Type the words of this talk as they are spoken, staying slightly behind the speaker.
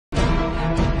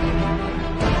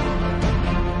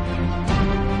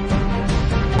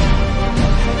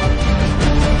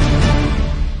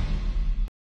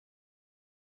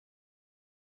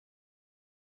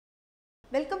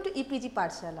Welcome to EPG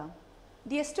Pathshala.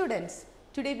 Dear students,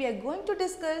 today we are going to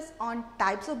discuss on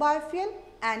types of biofuel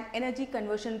and energy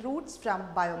conversion routes from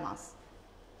biomass.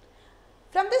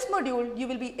 From this module, you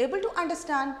will be able to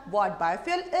understand what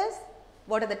biofuel is,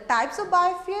 what are the types of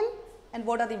biofuel, and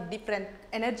what are the different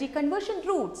energy conversion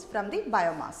routes from the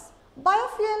biomass.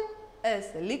 Biofuel is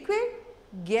a liquid,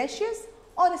 gaseous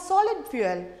or a solid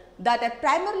fuel that are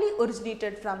primarily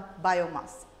originated from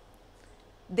biomass.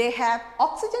 They have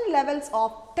oxygen levels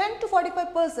of 10 to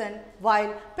 45%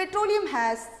 while petroleum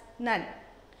has none,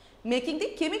 making the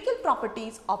chemical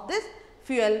properties of this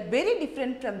fuel very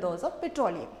different from those of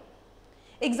petroleum.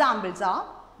 Examples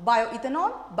are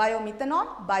bioethanol,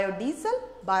 biomethanol, biodiesel,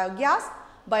 biogas,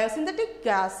 biosynthetic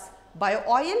gas,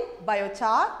 biooil,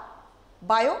 biochar,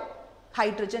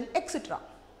 biohydrogen, etc.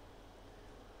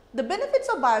 The benefits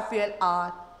of biofuel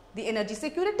are the energy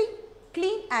security,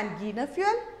 clean and greener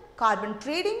fuel, carbon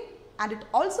trading, and it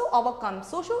also overcomes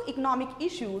socio-economic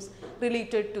issues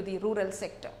related to the rural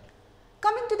sector.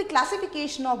 Coming to the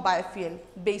classification of biofuel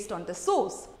based on the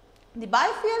source. The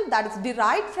biofuel that is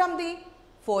derived from the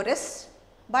forest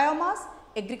biomass,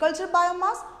 agriculture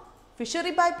biomass,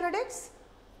 fishery byproducts,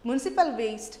 municipal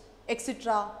waste,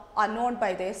 etc. are known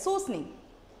by their source name.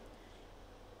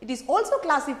 It is also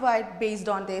classified based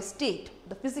on their state,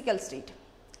 the physical state,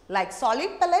 like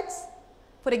solid pellets,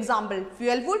 for example,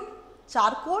 fuel wood,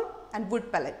 charcoal and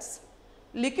wood pellets.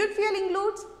 Liquid fuel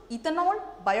includes ethanol,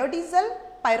 biodiesel,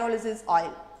 pyrolysis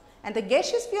oil, and the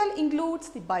gaseous fuel includes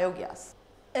the biogas.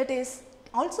 It is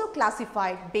also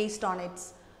classified based on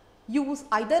its use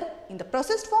either in the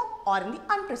processed form or in the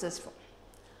unprocessed form.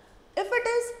 If it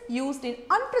is used in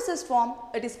unprocessed form,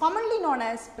 it is commonly known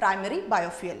as primary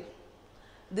biofuel.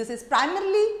 This is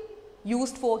primarily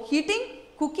used for heating,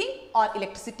 cooking or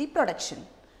electricity production.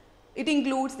 It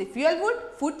includes the fuel wood,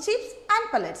 food chips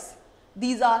and pellets.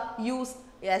 These are used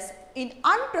as in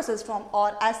unprocessed form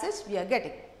or as such we are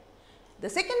getting. The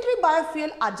secondary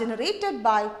biofuel are generated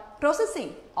by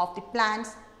processing of the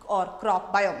plants or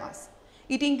crop biomass.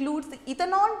 It includes the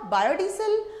ethanol,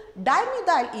 biodiesel,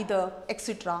 dimethyl ether,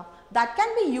 etc. that can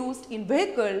be used in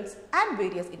vehicles and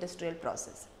various industrial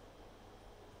processes.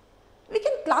 We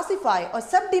can classify or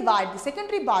subdivide the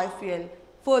secondary biofuel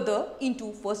further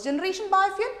into first generation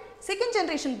biofuel, second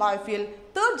generation biofuel,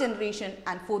 third generation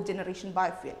and fourth generation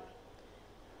biofuel.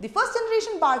 The first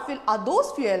generation biofuel are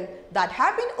those fuel that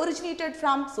have been originated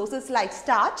from sources like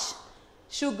starch,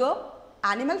 sugar,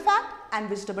 animal fat and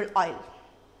vegetable oil.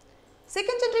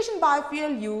 Second generation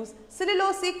biofuel use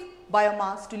cellulosic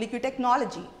biomass to liquid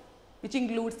technology, which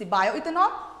includes the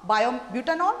bioethanol,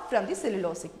 biobutanol from the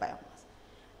cellulosic biomass.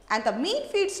 And the main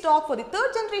feedstock for the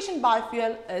third generation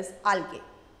biofuel is algae.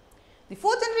 The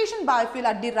fourth generation biofuel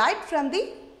are derived from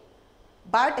the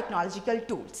biotechnological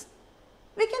tools.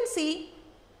 We can see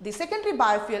the secondary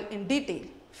biofuel in detail.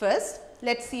 First,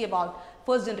 let's see about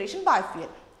first generation biofuel.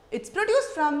 It's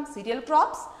produced from cereal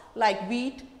crops like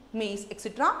wheat, maize,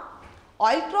 etc.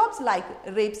 Oil crops like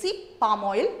rapeseed, palm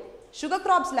oil, sugar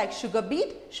crops like sugar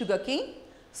beet, sugar cane.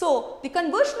 So, the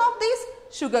conversion of this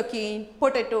sugar cane,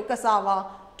 potato, cassava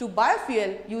to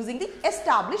biofuel using the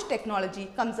established technology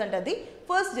comes under the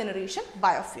first generation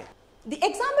biofuel. The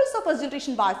examples of first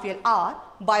generation biofuel are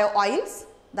biooils,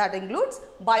 that includes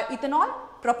bioethanol,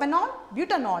 propanol,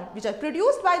 butanol, which are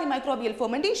produced by the microbial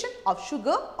fermentation of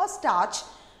sugar or starch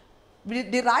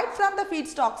derived from the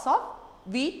feedstocks of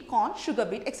wheat, corn, sugar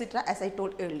beet, etc. as I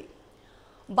told earlier.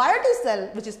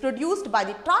 Biodiesel, which is produced by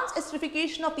the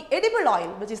transesterification of the edible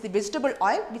oil, which is the vegetable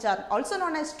oil, which are also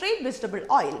known as straight vegetable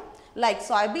oil like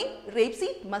soybean,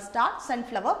 rapeseed, mustard,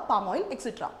 sunflower, palm oil,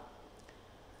 etc.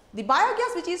 The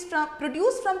biogas, which is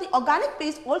produced from the organic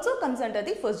waste, also comes under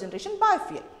the first generation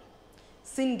biofuel.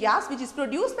 Syngas, which is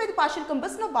produced by the partial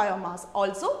combustion of biomass,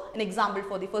 also an example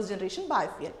for the first generation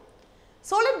biofuel.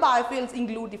 Solid biofuels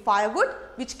include the firewood,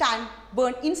 which can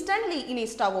burn instantly in a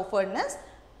stove or furnace,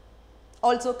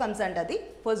 also comes under the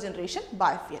first generation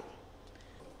biofuel.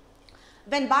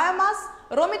 When biomass,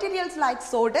 raw materials like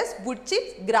sawdust, wood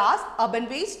chips, grass, urban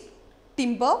waste,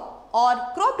 timber or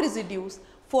crop residues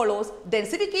follows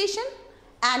densification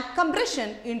and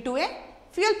compression into a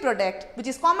fuel product, which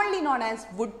is commonly known as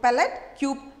wood pellet,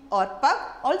 cube or pug,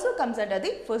 also comes under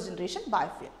the first generation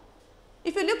biofuel.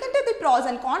 If you look into the pros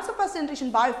and cons of first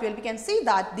generation biofuel, we can see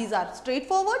that these are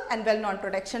straightforward and well-known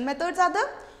production methods are there.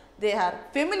 They are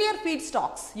familiar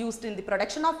feedstocks used in the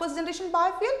production of first generation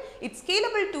biofuel. It's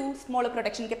scalable to smaller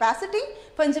production capacity,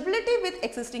 fungibility with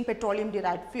existing petroleum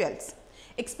derived fuels,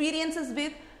 experiences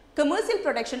with commercial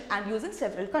production and use in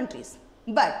several countries.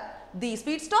 But these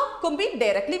feedstock compete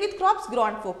directly with crops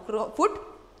grown for food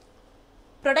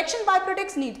Production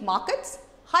byproducts need markets.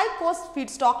 High cost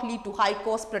feedstock lead to high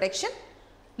cost production.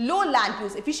 Low land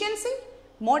use efficiency.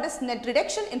 Modest net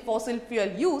reduction in fossil fuel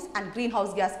use and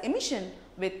greenhouse gas emission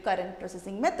with current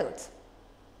processing methods.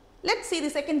 Let's see the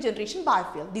second generation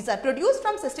biofuel. These are produced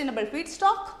from sustainable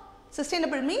feedstock.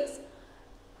 Sustainable means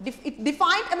it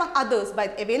defined among others by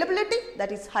availability,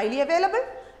 that is highly available.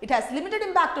 It has limited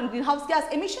impact on greenhouse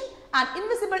gas emission and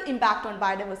invisible impact on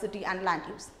biodiversity and land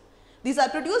use. These are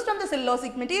produced from the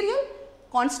cellulosic material,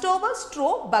 corn stover,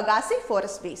 straw, bagasse,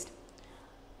 forest waste.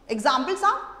 Examples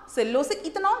are cellulosic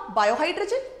ethanol,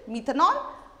 biohydrogen, methanol,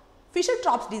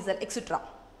 Fischer-Tropsch diesel, etc.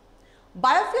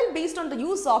 Biofuel based on the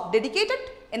use of dedicated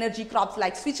energy crops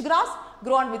like switchgrass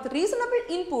grown with reasonable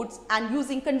inputs and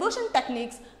using conversion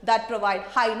techniques that provide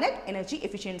high net energy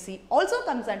efficiency also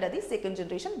comes under the second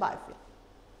generation biofuel.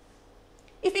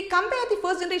 If we compare the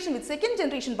first generation with second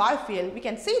generation biofuel, we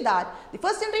can see that the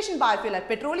first generation biofuel are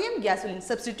petroleum gasoline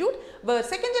substitute, where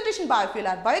second generation biofuel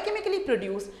are biochemically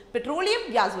produced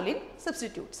petroleum gasoline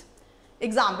substitutes.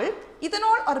 Example,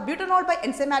 ethanol or butanol by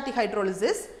enzymatic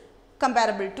hydrolysis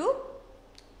comparable to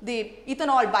the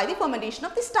ethanol by the fermentation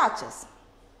of the starches.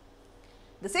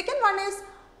 The second one is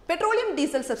petroleum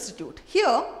diesel substitute.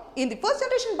 Here in the first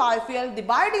generation biofuel, the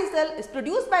biodiesel is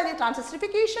produced by the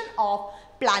transesterification of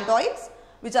plant oils,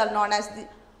 which are known as the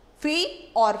feed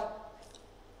or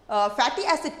fatty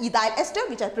acid ethyl ester,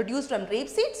 which are produced from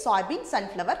rapeseed, soybean,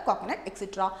 sunflower, coconut,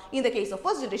 etc. in the case of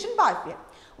first generation biofuel.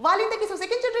 While in the case of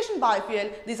second generation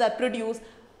biofuel, these are produced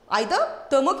either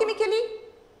thermochemically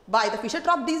by the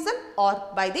Fischer-Tropsch diesel or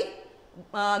by the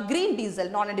green diesel,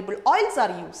 non-edible oils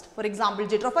are used. For example,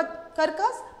 Jatropha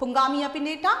curcas, Pungamia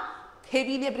pinnata,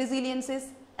 Hevia brasiliensis,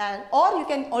 and or you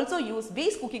can also use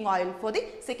waste cooking oil for the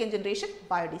second generation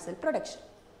biodiesel production.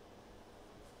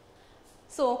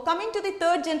 So, coming to the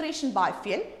third generation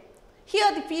biofuel,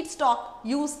 here the feedstock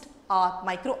used are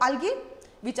microalgae,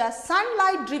 which are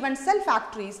sunlight driven cell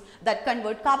factories that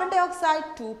convert carbon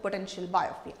dioxide to potential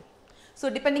biofuel. So,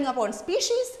 depending upon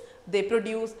species, they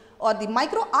produce, or the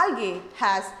microalgae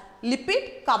has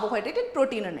lipid, carbohydrate and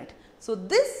protein in it. So,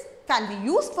 this can be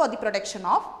used for the production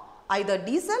of either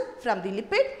diesel from the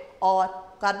lipid or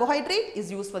carbohydrate is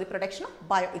used for the production of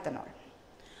bioethanol.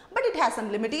 But it has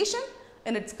some limitation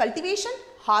in its cultivation,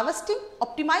 harvesting,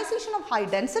 optimization of high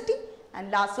density and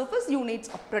large surface units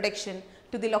of production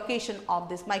to the location of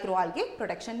this microalgae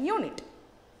production unit.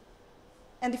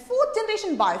 And the fourth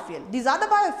generation biofuel, these are the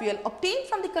biofuel obtained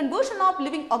from the conversion of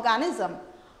living organism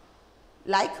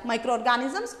like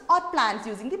microorganisms or plants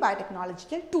using the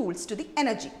biotechnological tools to the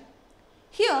energy.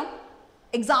 Here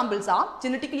examples are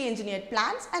genetically engineered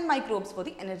plants and microbes for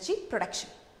the energy production.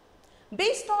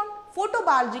 Based on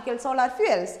photobiological solar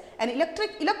fuels, an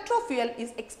electrofuel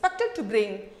is expected to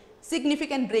bring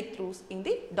significant breakthroughs in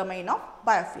the domain of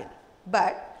biofuel.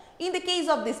 But in the case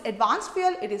of this advanced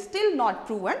fuel, it is still not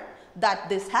proven that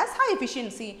this has high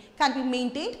efficiency can be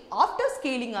maintained after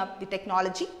scaling up the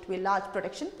technology to a large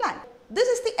production plant. This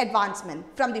is the advancement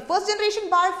from the first generation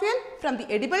biofuel from the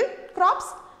edible crops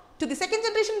to the second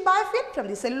generation biofuel from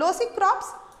the cellulosic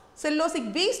crops,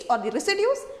 cellulosic waste or the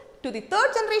residues, to the third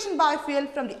generation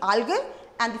biofuel from the algae,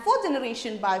 and the fourth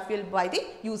generation biofuel by the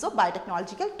use of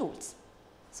biotechnological tools.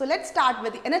 So, let us start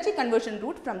with the energy conversion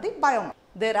route from the biomass.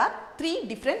 There are three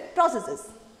different processes: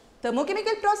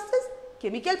 thermochemical processes,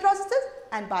 chemical processes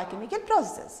and biochemical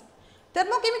processes.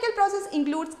 Thermochemical process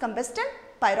includes combustion,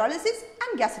 pyrolysis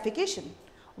and gasification,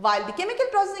 while the chemical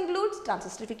process includes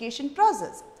transesterification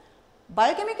process.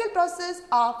 Biochemical processes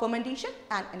are fermentation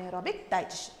and anaerobic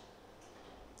digestion.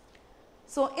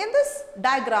 So, in this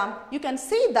diagram, you can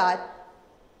see that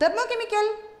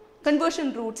thermochemical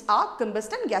conversion routes are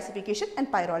combustion, gasification and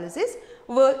pyrolysis,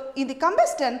 where in the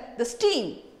combustion, the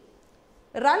steam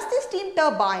runs the steam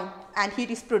turbine and heat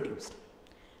is produced.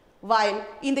 While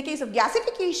in the case of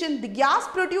gasification, the gas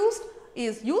produced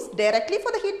is used directly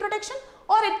for the heat production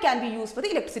or it can be used for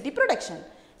the electricity production.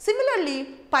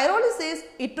 Similarly, pyrolysis,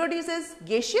 it produces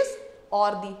gaseous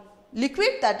or the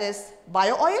liquid, that is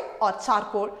bio oil or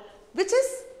charcoal, which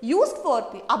is used for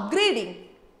the upgrading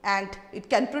and it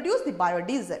can produce the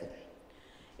biodiesel.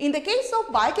 In the case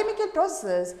of biochemical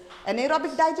processes,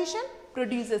 anaerobic digestion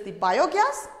produces the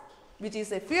biogas, which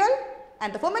is a fuel,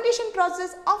 and the fermentation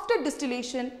process after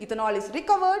distillation, ethanol is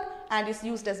recovered and is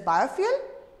used as biofuel.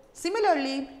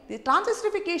 Similarly, the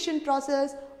transesterification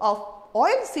process of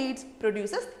oil seeds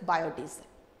produces biodiesel.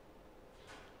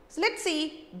 So, let us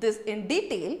see this in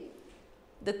detail.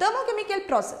 The thermochemical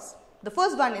process. The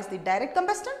first one is the direct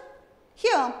combustion.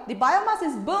 Here, the biomass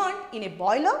is burned in a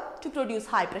boiler to produce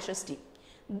high pressure steam.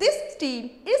 This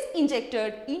steam is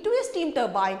injected into a steam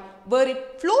turbine where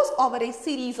it flows over a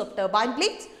series of turbine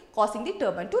blades, causing the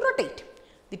turbine to rotate.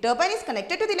 The turbine is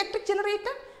connected to the electric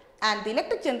generator and the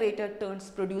electric generator turns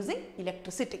producing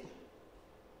electricity.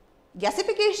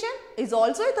 Gasification is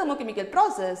also a thermochemical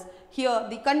process. Here,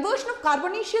 the conversion of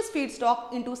carbonaceous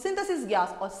feedstock into synthesis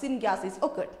gas or syngas is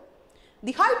occurred.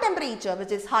 The high temperature,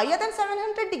 which is higher than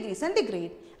 700 degrees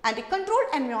centigrade, and a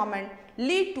controlled environment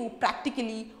lead to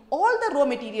practically all the raw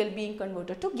material being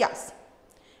converted to gas.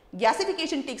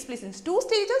 Gasification takes place in two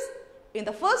stages. In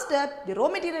the first step, the raw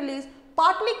material is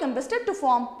partly combusted to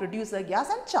form producer gas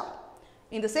and char.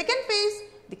 In the second phase,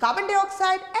 the carbon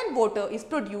dioxide and water is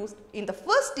produced. In the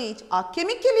first stage are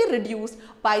chemically reduced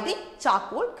by the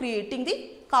charcoal, creating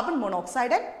the carbon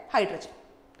monoxide and hydrogen.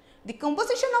 The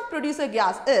composition of producer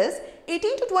gas is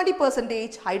 18 to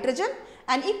 20% hydrogen,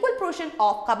 an equal portion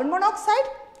of carbon monoxide,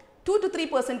 2 to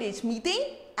 3%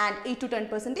 methane and 8 to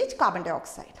 10% carbon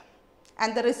dioxide,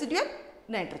 and the residual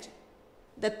nitrogen.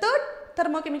 The third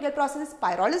thermochemical process is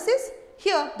pyrolysis.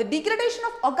 Here, the degradation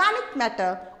of organic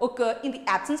matter occurs in the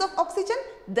absence of oxygen,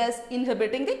 thus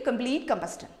inhibiting the complete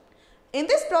combustion. In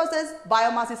this process,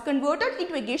 biomass is converted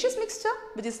into a gaseous mixture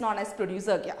which is known as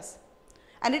producer gas.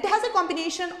 And it has a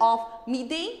combination of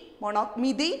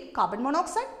methane, carbon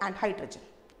monoxide and hydrogen.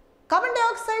 Carbon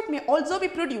dioxide may also be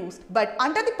produced, but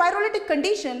under the pyrolytic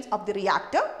conditions of the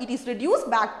reactor, it is reduced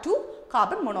back to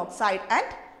carbon monoxide and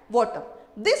water.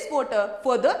 This water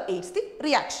further aids the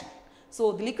reaction.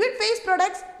 So, the liquid phase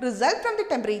products result from the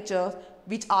temperatures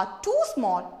which are too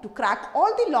small to crack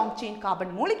all the long chain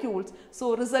carbon molecules,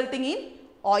 so resulting in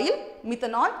oil,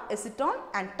 methanol, acetone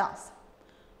and tars.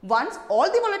 Once all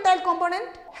the volatile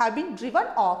components have been driven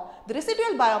off, the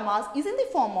residual biomass is in the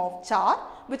form of char,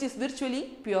 which is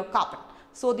virtually pure carbon.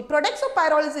 So, the products of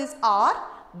pyrolysis are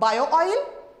bio-oil,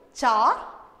 char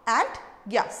and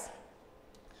gas.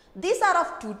 These are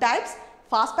of two types,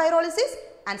 fast pyrolysis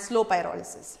and slow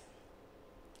pyrolysis.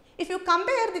 If you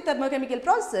compare the thermochemical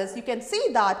process, you can see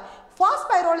that fast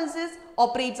pyrolysis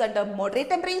operates under moderate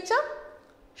temperature,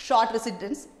 short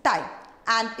residence time,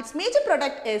 and its major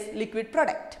product is liquid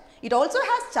product. It also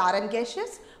has char and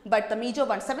gaseous, but the major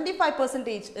one,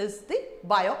 75%, is the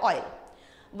bio-oil.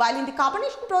 While in the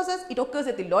carbonation process, it occurs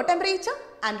at the low temperature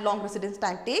and long residence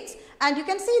time takes, and you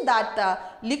can see that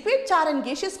the liquid, char and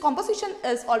gaseous composition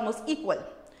is almost equal.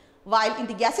 While in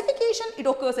the gasification, it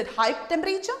occurs at high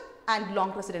temperature and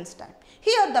long residence time.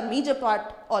 Here the major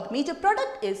part or the major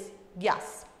product is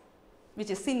gas, which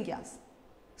is syngas.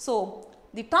 So,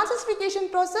 the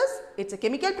transesterification process, it is a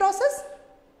chemical process.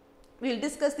 We will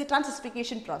discuss the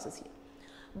transesterification process here.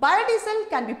 Biodiesel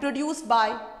can be produced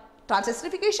by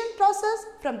transesterification process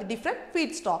from the different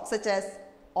feedstocks such as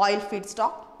oil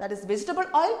feedstock, that is vegetable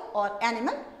oil or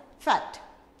animal fat.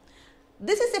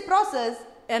 This is a process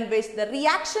in which the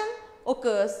reaction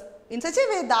occurs in such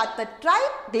a way that the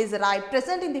triglyceride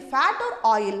present in the fat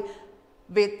or oil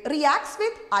reacts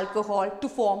with alcohol to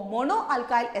form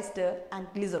monoalkyl ester and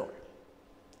glycerol.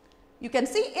 You can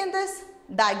see in this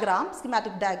diagram,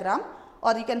 schematic diagram,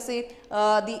 or you can say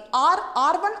the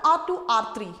R1, R2,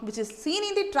 R3, which is seen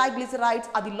in the triglycerides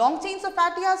are the long chains of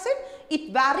fatty acid.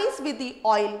 It varies with the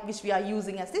oil which we are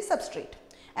using as the substrate.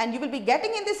 And you will be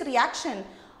getting in this reaction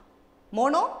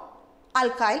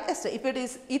monoalkyl ester. If it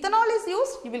is ethanol is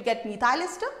used, you will get methyl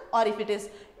ester, or if it is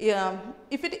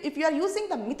if you are using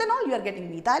the methanol, you are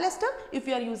getting methyl ester. If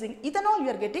you are using ethanol, you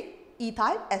are getting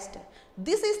ethyl ester.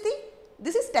 This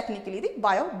is technically the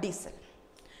biodiesel.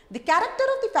 The character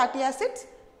of the fatty acids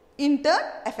in turn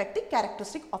affect the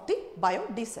characteristic of the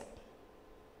biodiesel.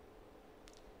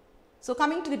 So,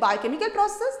 coming to the biochemical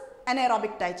process,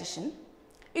 anaerobic digestion.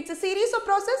 It is a series of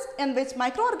processes in which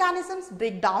microorganisms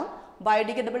break down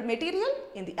biodegradable material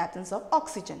in the absence of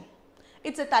oxygen.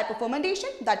 It is a type of fermentation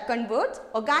that converts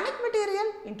organic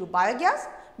material into biogas,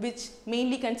 which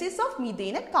mainly consists of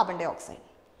methane and carbon dioxide.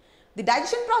 The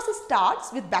digestion process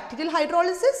starts with bacterial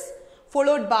hydrolysis,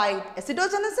 followed by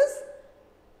acidogenesis,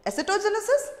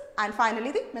 acetogenesis and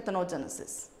finally the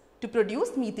methanogenesis to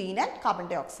produce methane and carbon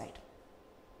dioxide.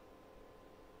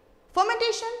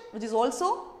 Fermentation, which is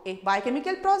also a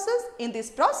biochemical process. In this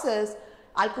process,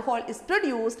 alcohol is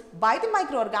produced by the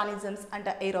microorganisms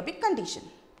under aerobic condition.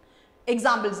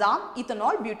 Examples are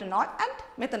ethanol, butanol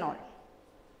and methanol.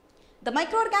 The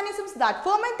microorganisms that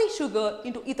ferment the sugar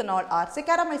into ethanol are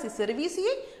Saccharomyces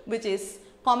cerevisiae, which is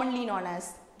commonly known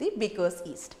as the baker's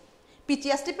yeast.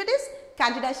 Pichia stipendis,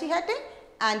 Candida shiitake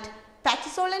and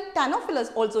Pachysol and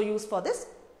Tanophilus also used for this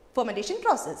fermentation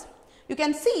process. You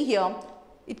can see here,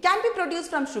 it can be produced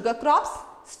from sugar crops,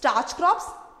 starch crops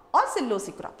or cellulose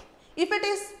crop. If it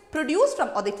is produced from,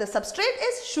 or if the substrate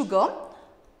is sugar,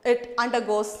 it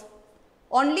undergoes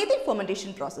only the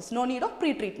fermentation process, no need of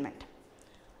pre-treatment.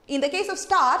 In the case of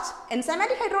starch,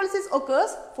 enzymatic hydrolysis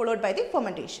occurs followed by the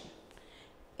fermentation.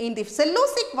 In the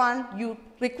cellulosic one, you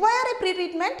require a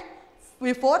pre-treatment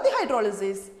before the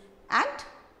hydrolysis and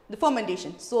the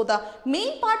fermentation. So, the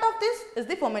main part of this is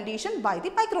the fermentation by the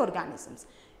microorganisms,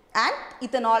 and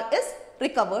ethanol is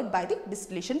recovered by the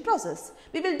distillation process.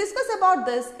 We will discuss about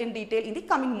this in detail in the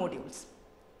coming modules.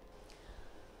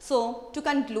 So, to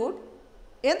conclude,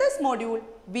 in this module,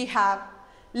 we have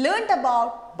learnt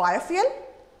about biofuel,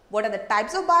 what are the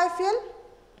types of biofuel,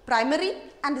 primary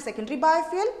and the secondary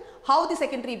biofuel, how the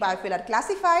secondary biofuel are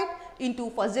classified into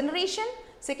first generation,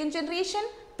 second generation,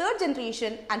 third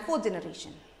generation and fourth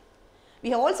generation. We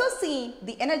have also seen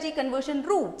the energy conversion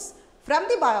routes from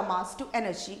the biomass to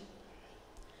energy.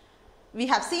 We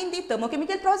have seen the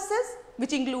thermochemical process,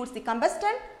 which includes the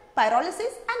combustion,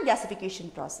 pyrolysis and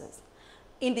gasification process.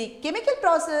 In the chemical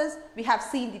process, we have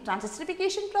seen the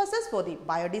transesterification process for the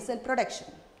biodiesel production.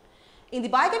 In the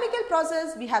biochemical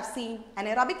process, we have seen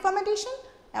anaerobic fermentation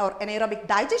or anaerobic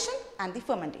digestion and the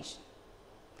fermentation.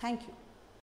 Thank you.